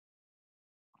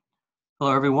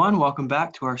Hello everyone, welcome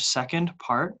back to our second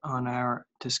part on our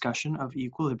discussion of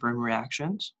equilibrium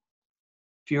reactions.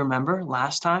 If you remember,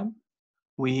 last time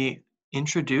we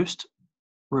introduced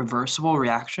reversible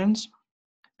reactions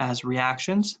as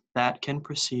reactions that can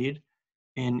proceed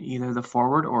in either the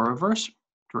forward or reverse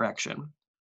direction.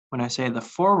 When I say the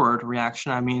forward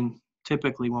reaction, I mean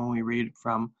typically when we read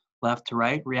from left to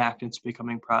right, reactants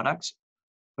becoming products,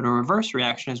 but a reverse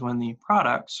reaction is when the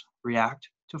products react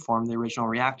to form the original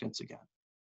reactants again.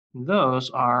 Those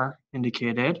are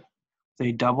indicated with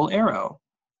a double arrow,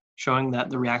 showing that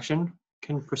the reaction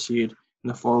can proceed in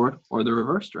the forward or the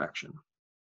reverse direction.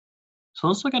 So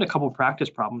let's look at a couple practice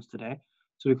problems today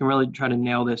so we can really try to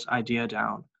nail this idea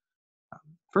down.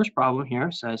 First problem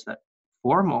here says that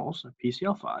 4 moles of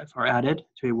PCl5 are added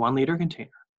to a 1 liter container.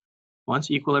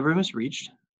 Once equilibrium is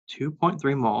reached,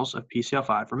 2.3 moles of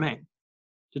PCl5 remain.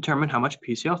 Determine how much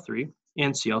PCl3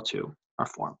 and Cl2 are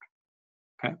formed.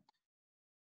 Okay.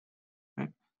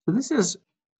 So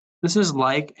this is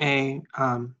like a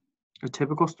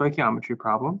typical stoichiometry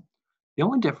problem. The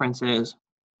only difference is,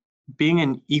 being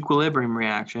an equilibrium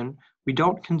reaction, we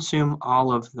don't consume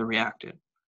all of the reactant.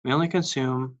 We only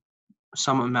consume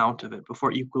some amount of it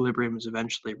before equilibrium is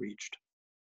eventually reached.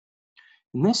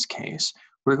 In this case,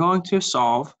 we're going to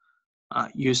solve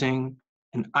using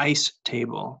an ICE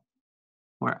table,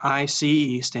 where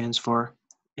ICE stands for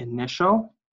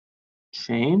initial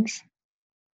change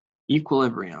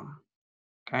equilibrium.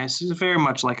 Okay, this is very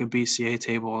much like a BCA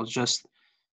table. It's just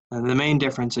the main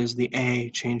difference is the A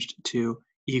changed to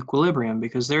equilibrium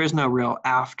because there is no real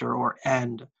after or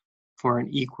end for an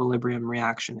equilibrium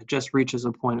reaction. It just reaches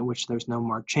a point at which there's no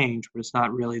more change, but it's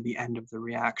not really the end of the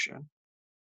reaction.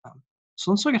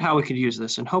 So let's look at how we could use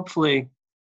this, and hopefully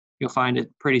you'll find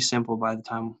it pretty simple by the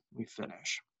time we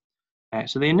finish. Okay,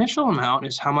 so the initial amount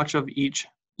is how much of each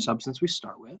substance we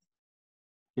start with.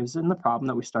 It gives in the problem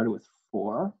that we started with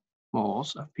 4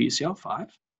 moles of PCl5,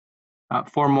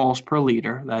 4 moles per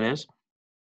liter, that is.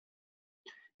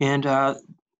 And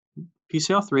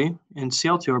PCl3 and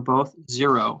Cl2 are both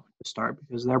 0 to start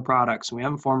because they're products, and we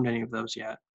haven't formed any of those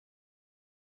yet.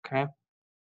 Okay,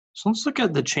 so let's look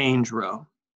at the change row.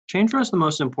 Change row is the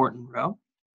most important row.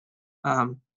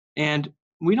 And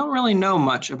we don't really know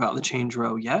much about the change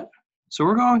row yet. So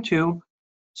we're going to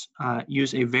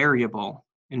use a variable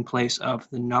in place of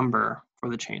the number for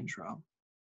the change row.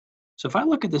 So if I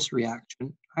look at this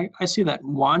reaction, I see that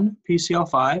 1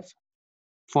 PCl5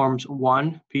 forms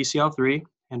 1 PCl3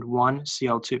 and 1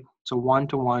 Cl2. It's a 1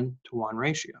 to 1 to 1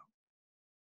 ratio.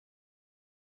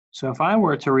 So if I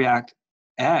were to react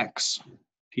X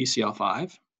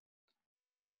PCl5,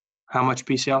 how much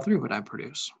PCl3 would I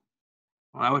produce?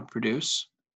 Well, I would produce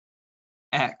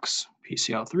X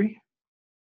PCl3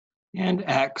 and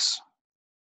X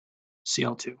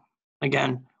Cl2.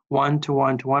 Again, 1 to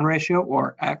 1 to 1 ratio,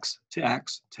 or X to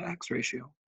X to X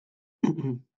ratio.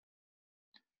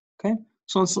 Okay,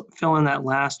 so let's fill in that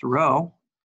last row.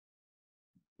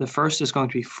 The first is going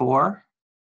to be 4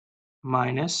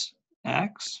 minus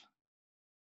X.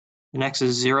 The next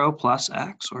is 0 plus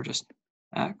X, or just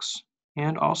X,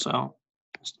 and also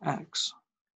just X.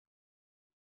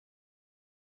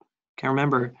 Okay,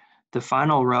 remember, the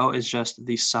final row is just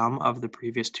the sum of the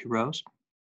previous 2 rows.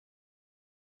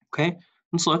 Okay,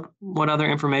 let's look what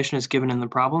other information is given in the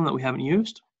problem that we haven't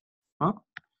used. Well,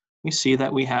 we see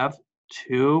that we have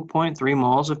 2.3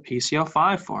 moles of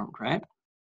PCl5 formed, right?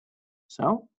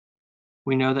 So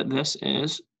we know that this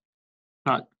is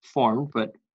not formed,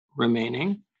 but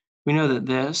remaining. We know that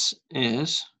this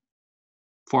is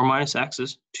 4 minus X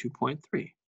is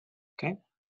 2.3. Okay,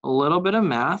 a little bit of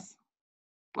math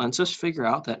lets us figure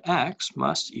out that X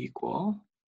must equal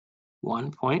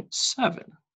 1.7.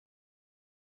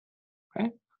 Okay,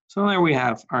 so there we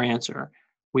have our answer.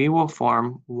 We will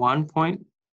form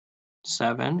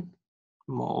 1.7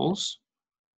 moles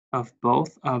of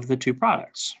both of the 2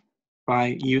 products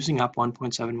by using up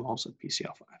 1.7 moles of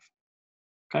PCl5.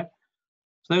 Okay,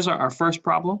 so there's our first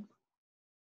problem.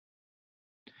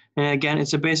 And again,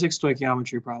 it's a basic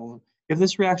stoichiometry problem. If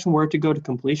this reaction were to go to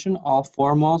completion, all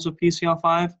 4 moles of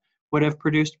PCl5 would have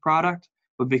produced product,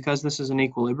 but because this is an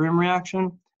equilibrium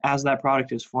reaction, as that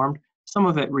product is formed, some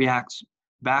of it reacts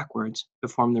backwards to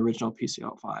form the original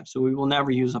PCl5. So we will never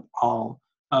use up all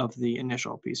of the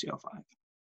initial PCl5. Okay,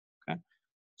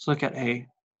 let's look at a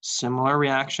similar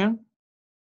reaction.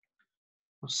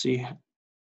 We'll see.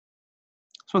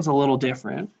 This one's a little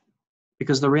different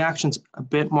because the reaction's a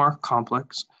bit more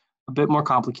complex, a bit more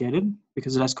complicated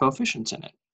because it has coefficients in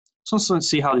it. So let's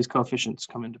see how these coefficients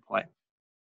come into play.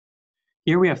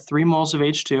 Here we have 3 moles of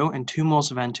H2 and 2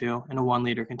 moles of N2 in a 1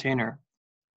 liter container.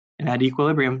 And at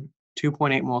equilibrium,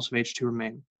 2.8 moles of H2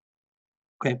 remain.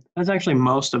 Okay, that's actually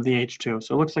most of the H2,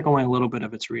 so it looks like only a little bit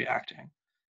of it's reacting.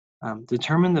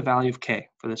 Determine the value of K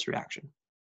for this reaction.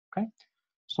 Okay,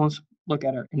 so let's look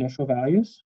at our initial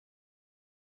values.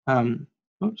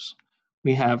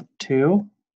 We have 2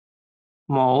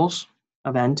 moles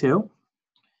of N2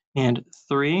 and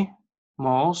 3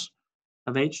 moles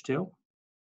of H2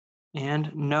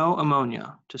 and no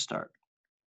ammonia to start.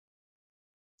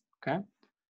 Okay.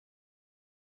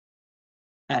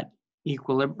 At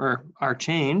equilibrium, or our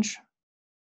change,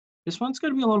 this one's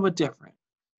going to be a little bit different.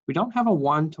 We don't have a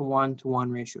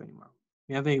 1:1:1 ratio anymore.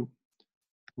 We have a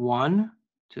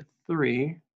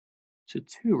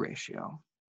 1:3:2 ratio.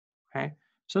 Okay,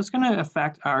 so it's going to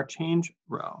affect our change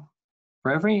row.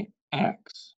 For every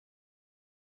x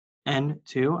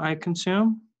N2 I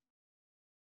consume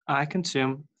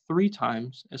 3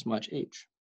 times as much H.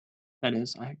 That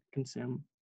is, I consume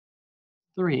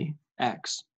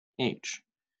 3x H.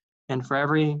 And for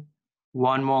every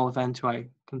 1 mole of N2 I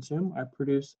consume, I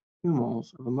produce 2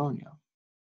 moles of ammonia.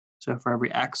 So for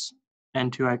every x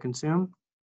N2 I consume,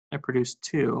 I produce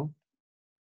 2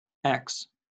 x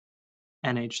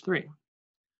NH3.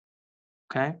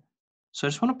 Okay, so I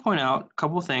just want to point out a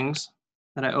couple of things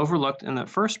that I overlooked in the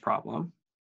first problem.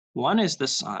 One is the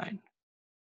sign.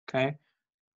 Okay,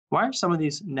 why are some of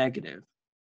these negative?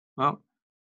 Well,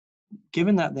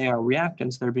 given that they are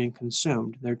reactants that are being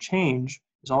consumed, their change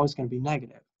is always going to be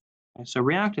negative. Okay? So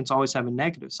reactants always have a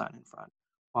negative sign in front,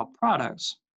 while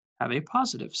products have a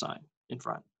positive sign in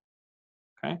front.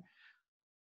 Okay,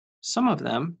 some of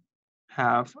them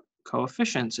have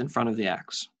coefficients in front of the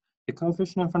x. The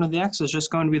coefficient in front of the x is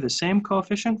just going to be the same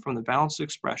coefficient from the balanced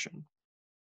expression.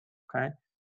 Okay,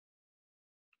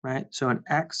 right? So an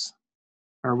x,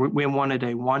 or we wanted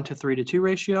a 1:3:2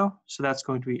 ratio, so that's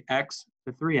going to be x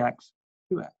to 3x,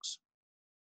 2x.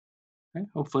 Okay,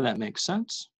 hopefully that makes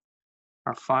sense.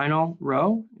 Our final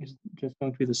row is just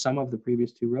going to be the sum of the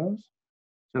previous 2 rows.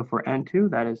 So for N2,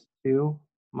 that is 2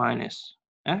 minus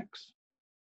x.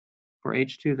 For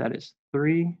H2, that is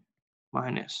 3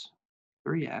 minus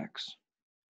 3x.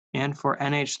 And for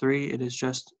NH3, it is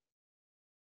just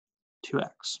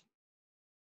 2x.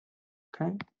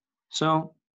 Okay,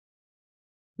 so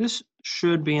this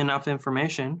should be enough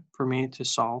information for me to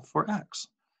solve for x,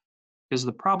 because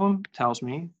the problem tells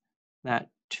me that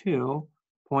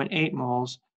 2.8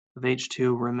 moles of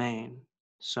H2 remain.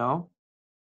 So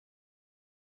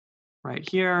right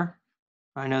here,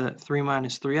 I know that 3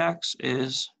 minus 3x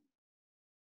is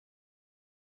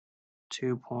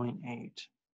 2.8.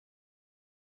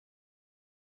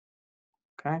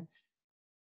 Okay,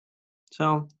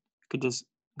 so I could just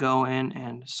go in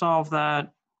and solve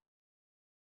that.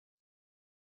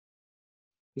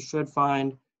 You should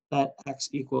find that x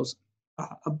equals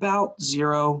about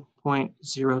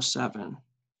 0.07.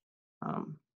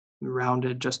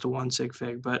 Rounded just to 1 sig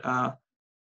fig, but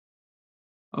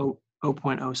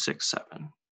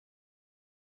 0.067.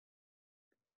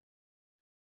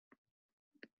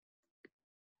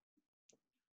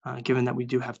 Given that we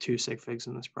do have 2 sig figs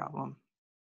in this problem.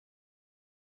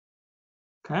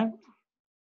 Okay.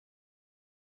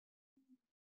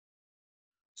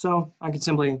 So I could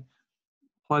simply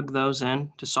plug those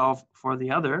in to solve for the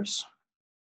others.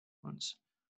 Let's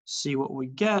see what we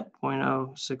get,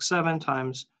 0.067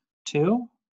 times 2.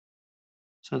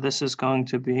 So this is going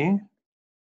to be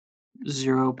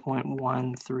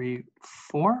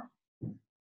 0.134.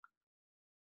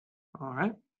 All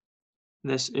right.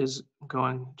 This is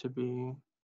going to be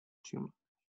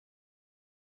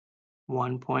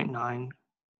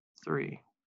 1.93.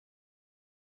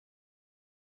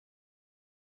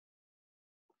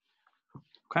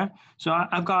 Okay, so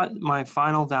I've got my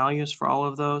final values for all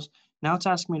of those. Now it's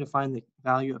asking me to find the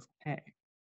value of K.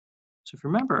 So if you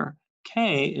remember,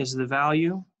 K is the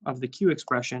value of the Q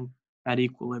expression at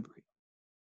equilibrium.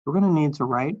 We're going to need to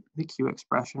write the Q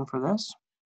expression for this.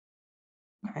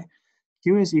 Okay,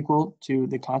 Q is equal to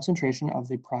the concentration of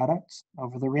the products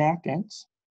over the reactants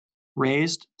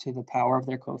raised to the power of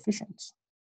their coefficients.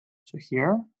 So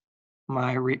here,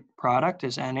 my product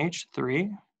is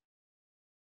NH3,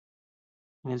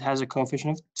 and it has a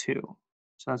coefficient of 2.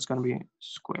 So that's going to be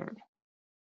squared.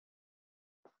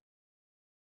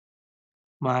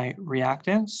 My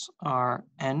reactants are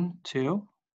N2,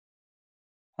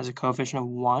 has a coefficient of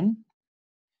 1,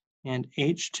 and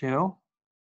H2,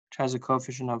 which has a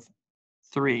coefficient of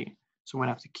 3. So I'm going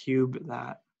to have to cube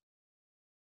that.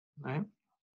 Right?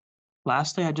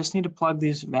 Lastly, I just need to plug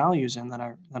these values in that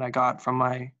I got from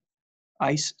my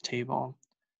ICE table.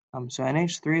 So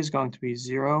NH3 is going to be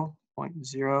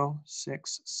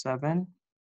 0.067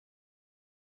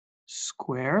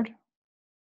 squared.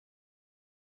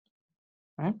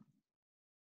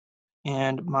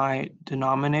 And my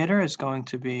denominator is going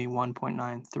to be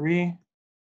 1.93.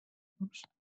 Oops,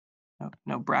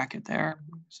 no bracket there,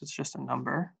 so it's just a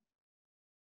number.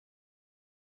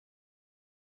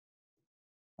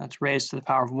 That's raised to the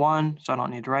power of 1, so I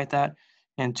don't need to write that.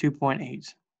 And 2.8,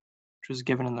 which was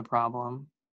given in the problem.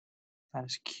 That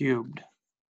is cubed.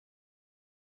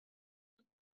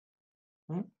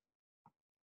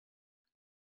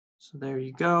 So there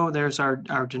you go. There's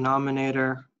our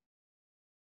denominator.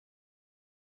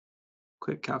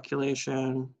 Quick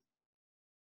calculation.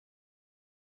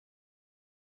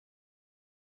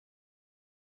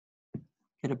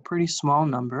 Get a pretty small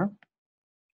number.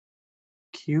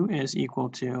 Q is equal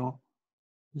to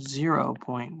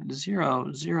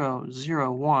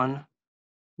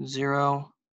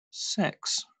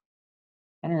 0.000106.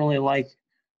 I don't really like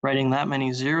writing that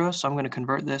many zeros, so I'm going to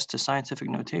convert this to scientific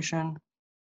notation.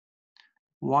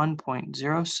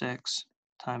 1.06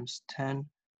 times 10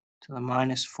 to the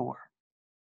minus 4.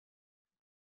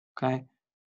 Okay,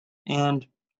 and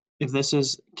if this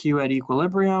is Q at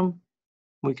equilibrium,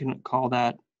 we can call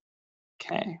that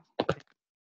K. K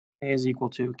is equal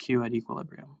to Q at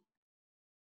equilibrium.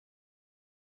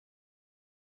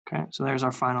 Okay, so there's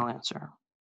our final answer.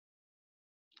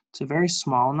 It's a very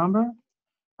small number.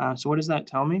 So what does that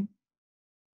tell me?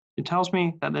 It tells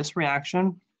me that this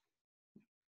reaction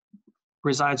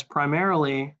resides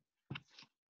primarily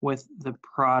with the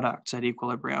products at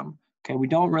equilibrium. Okay, we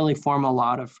don't really form a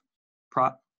lot of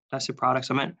products. I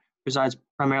meant resides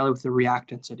primarily with the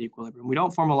reactants at equilibrium. We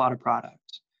don't form a lot of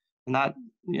products. And that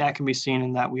can be seen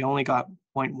in that we only got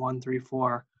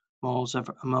 0.134 moles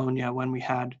of ammonia when we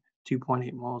had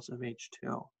 2.8 moles of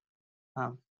H2.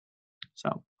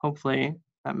 So hopefully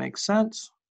that makes sense.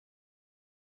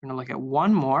 We're going to look at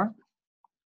one more.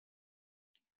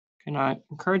 And I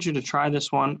encourage you to try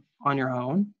this one on your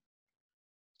own.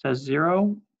 It says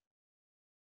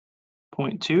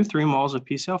 0.23 moles of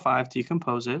PCl5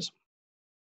 decomposes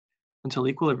until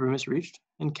equilibrium is reached,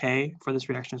 and K for this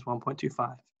reaction is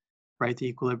 1.25. Write the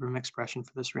equilibrium expression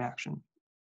for this reaction.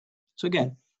 So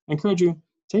again, I encourage you,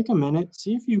 take a minute,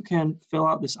 see if you can fill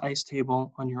out this ICE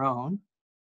table on your own.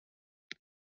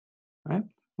 All right, I'm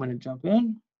going to jump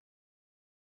in.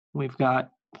 We've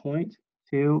got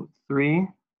 0.23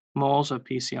 moles of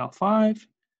PCl5,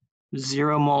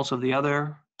 0 moles of the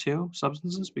other two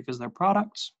substances because they're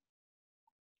products.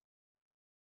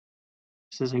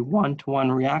 This is a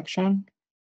 1-to-1 reaction.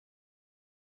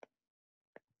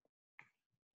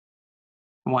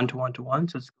 1-to-1-to-1,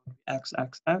 so it's going to be X,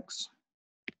 X, X.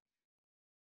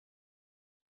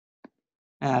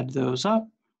 Add those up,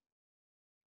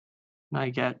 and I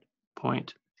get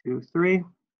 0.23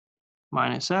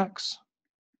 minus X,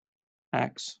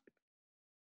 X,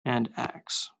 and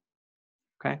X.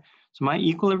 Okay, so my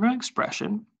equilibrium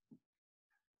expression,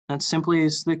 that simply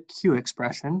is the Q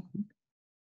expression,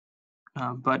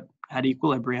 but at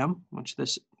equilibrium, which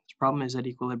this problem is at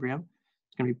equilibrium,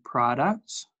 it's going to be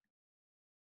products,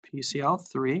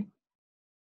 PCl3,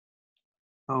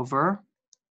 over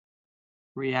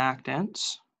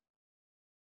reactants,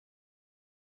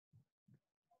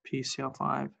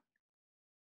 PCl5.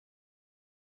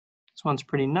 This one's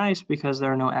pretty nice because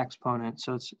there are no exponents,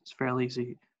 so it's fairly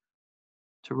easy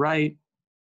to write.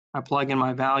 I plug in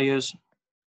my values.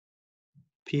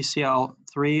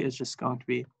 PCl3 is just going to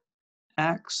be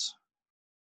X,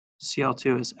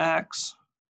 Cl2 is X,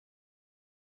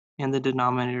 and the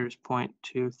denominator is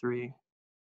 0.23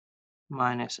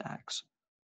 minus X.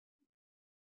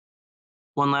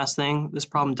 One last thing, this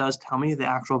problem does tell me the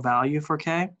actual value for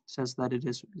K. It says that it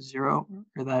is 0,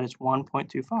 or that it's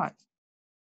 1.25.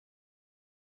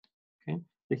 Okay,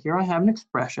 so here I have an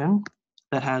expression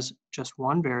that has just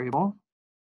one variable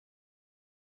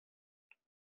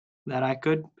that I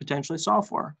could potentially solve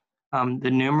for.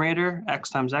 The numerator, x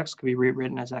times x, could be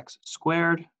rewritten as x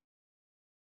squared.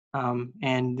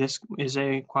 And this is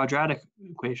a quadratic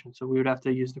equation, so we would have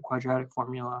to use the quadratic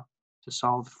formula to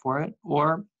solve for it.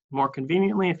 Or more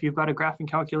conveniently, if you've got a graphing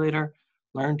calculator,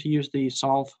 learn to use the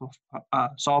solve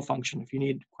function. If you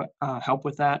need help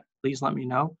with that, please let me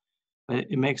know. But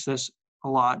it makes this a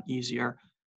lot easier.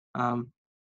 You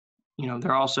know,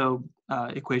 there are also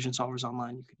equation solvers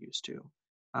online you could use too.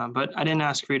 But I didn't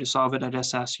ask for you to solve it. I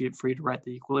just asked for you to write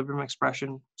the equilibrium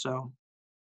expression. So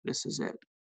this is it.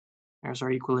 There's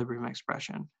our equilibrium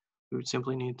expression. We would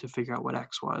simply need to figure out what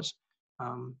x was,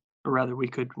 or rather, we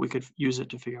could use it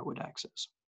to figure out what x is.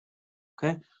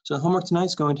 Okay. So the homework tonight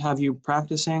is going to have you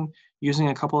practicing using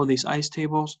a couple of these ICE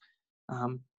tables.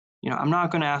 You know, I'm not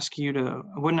going to ask you to.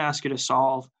 I wouldn't ask you to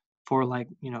solve for, like,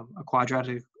 you know, a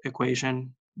quadratic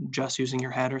equation just using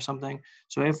your head or something.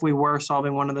 So if we were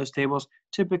solving one of those tables,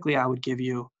 typically I would give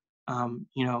you,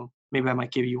 maybe I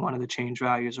might give you one of the change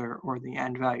values or the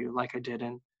end value like I did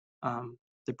in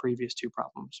the previous two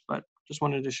problems. But just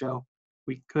wanted to show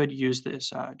we could use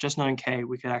this, just knowing K,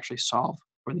 we could actually solve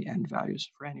for the end values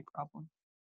for any problem.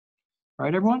 All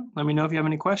right, everyone, let me know if you have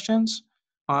any questions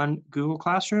on Google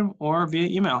Classroom or via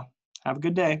email. Have a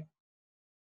good day.